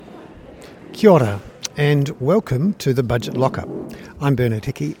Kia ora, and welcome to the Budget Lockup. I'm Bernard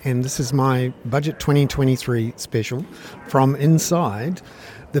Hickey, and this is my Budget 2023 special from inside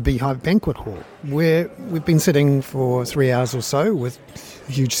the Beehive Banquet Hall, where we've been sitting for 3 hours or so with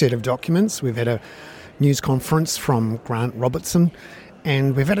a huge set of documents. We've had a news conference from Grant Robertson,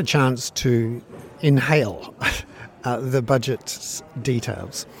 and we've had a chance to inhale the budget's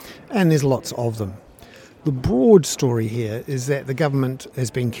details, and there's lots of them. The broad story here is that the government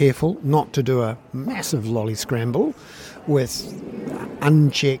has been careful not to do a massive lolly scramble with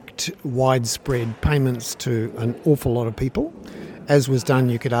unchecked, widespread payments to an awful lot of people, as was done,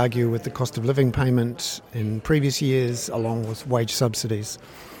 you could argue, with the cost of living payment in previous years, along with wage subsidies.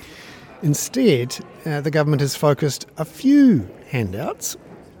 Instead, the government has focused a few handouts,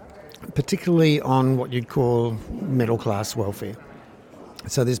 particularly on what you'd call middle-class welfare.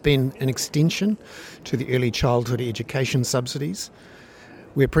 So there's been an extension to the early childhood education subsidies,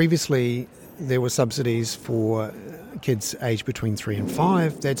 where previously there were subsidies for kids aged between 3 and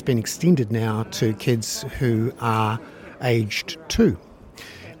 5. That's been extended now to kids who are aged 2.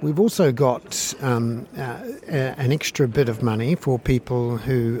 We've also got an extra bit of money for people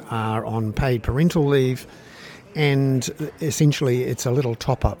who are on paid parental leave, and essentially it's a little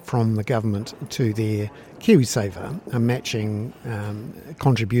top-up from the government to their KiwiSaver, a matching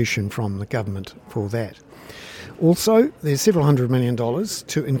contribution from the government for that. Also, there's several $100 million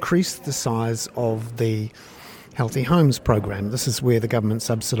to increase the size of the Healthy Homes program. This is where the government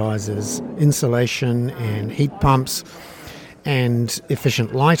subsidises insulation and heat pumps and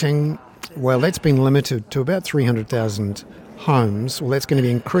efficient lighting. Well, that's been limited to about 300,000 homes. Well, that's going to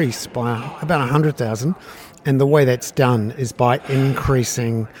be increased by about 100,000. And the way that's done is by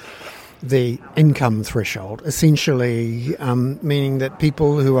increasing the income threshold, essentially meaning that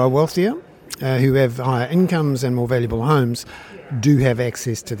people who are wealthier, who have higher incomes and more valuable homes, do have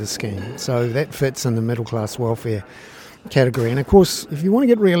access to the scheme. So that fits in the middle-class welfare category. And of course, if you want to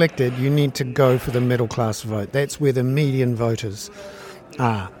get re-elected, you need to go for the middle-class vote. That's where the median voters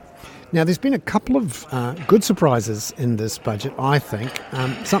are. Now, there's been a couple of good surprises in this budget, I think.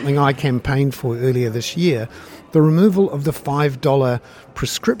 Something I campaigned for earlier this year, the removal of the $5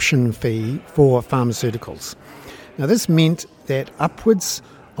 prescription fee for pharmaceuticals. Now, this meant that upwards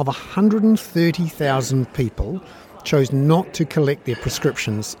of 130,000 people chose not to collect their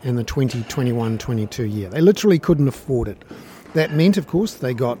prescriptions in the 2021-22 year. They literally couldn't afford it. That meant, of course,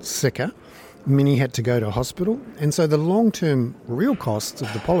 they got sicker. Many had to go to hospital, and so the long-term real costs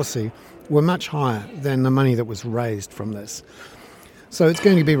of the policy were much higher than the money that was raised from this. So it's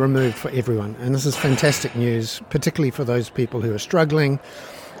going to be removed for everyone, and this is fantastic news, particularly for those people who are struggling,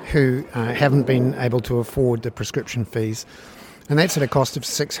 who haven't been able to afford the prescription fees, and that's at a cost of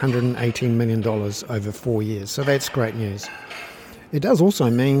 $618 million over 4 years, so that's great news. It does also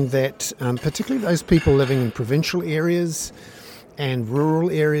mean that particularly those people living in provincial areas and rural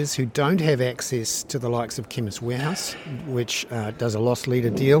areas who don't have access to the likes of Chemist Warehouse, which does a loss leader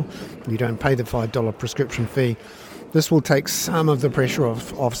deal, you don't pay the $5 prescription fee, this will take some of the pressure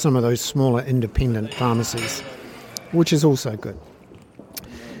off some of those smaller independent pharmacies, which is also good.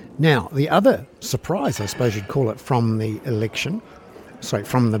 Now, the other surprise, I suppose you'd call it, from the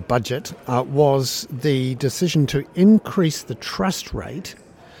budget, was the decision to increase the trust rate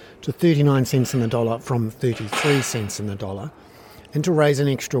to 39 cents in the dollar from 33 cents in the dollar, and to raise an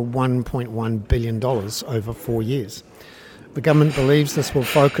extra $1.1 billion over 4 years. The government believes this will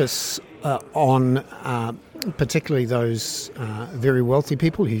focus on particularly those very wealthy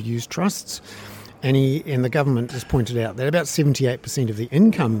people who use trusts, and the government has pointed out that about 78% of the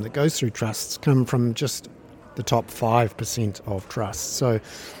income that goes through trusts come from just the top 5% of trusts. So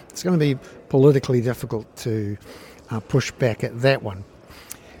it's going to be politically difficult to push back at that one.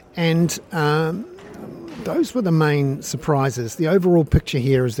 And those were the main surprises. The overall picture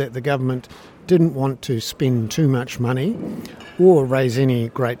here is that the government didn't want to spend too much money or raise any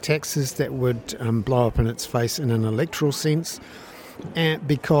great taxes that would blow up in its face in an electoral sense,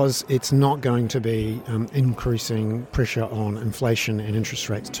 because it's not going to be increasing pressure on inflation and interest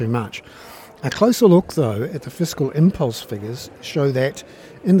rates too much. A closer look, though, at the fiscal impulse figures show that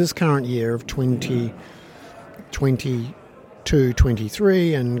in this current year of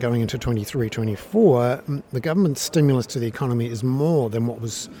 2022-23 and going into 23-24, the government's stimulus to the economy is more than what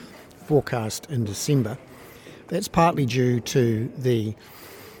was forecast in December. That's partly due to the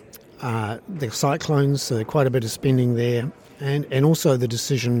cyclones, so quite a bit of spending there, and also the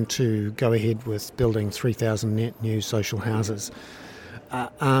decision to go ahead with building 3,000 net new social houses.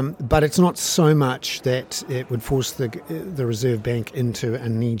 But it's not so much that it would force the Reserve Bank into a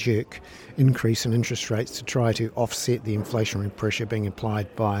knee-jerk increase in interest rates to try to offset the inflationary pressure being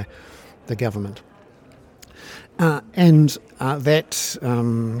applied by the government. And that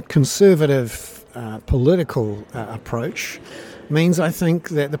conservative political approach means, I think,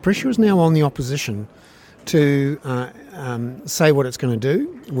 that the pressure is now on the opposition to say what it's going to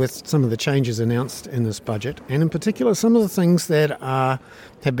do with some of the changes announced in this budget, and in particular some of the things that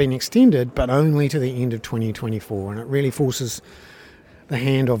have been extended but only to the end of 2024, and it really forces the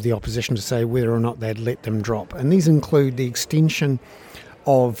hand of the opposition to say whether or not they'd let them drop. And these include the extension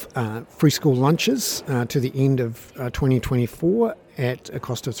of free school lunches to the end of 2024 at a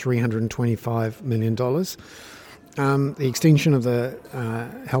cost of $325 million. The extension of the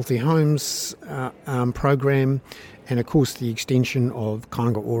Healthy Homes program, and of course the extension of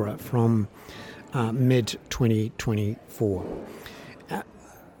Kāinga Ora from mid-2024.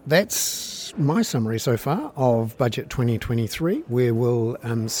 That's my summary so far of Budget 2023, where we'll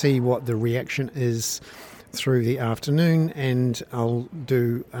see what the reaction is through the afternoon, and I'll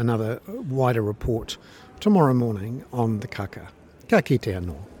do another wider report tomorrow morning on the kaka. Ka kite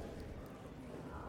anō.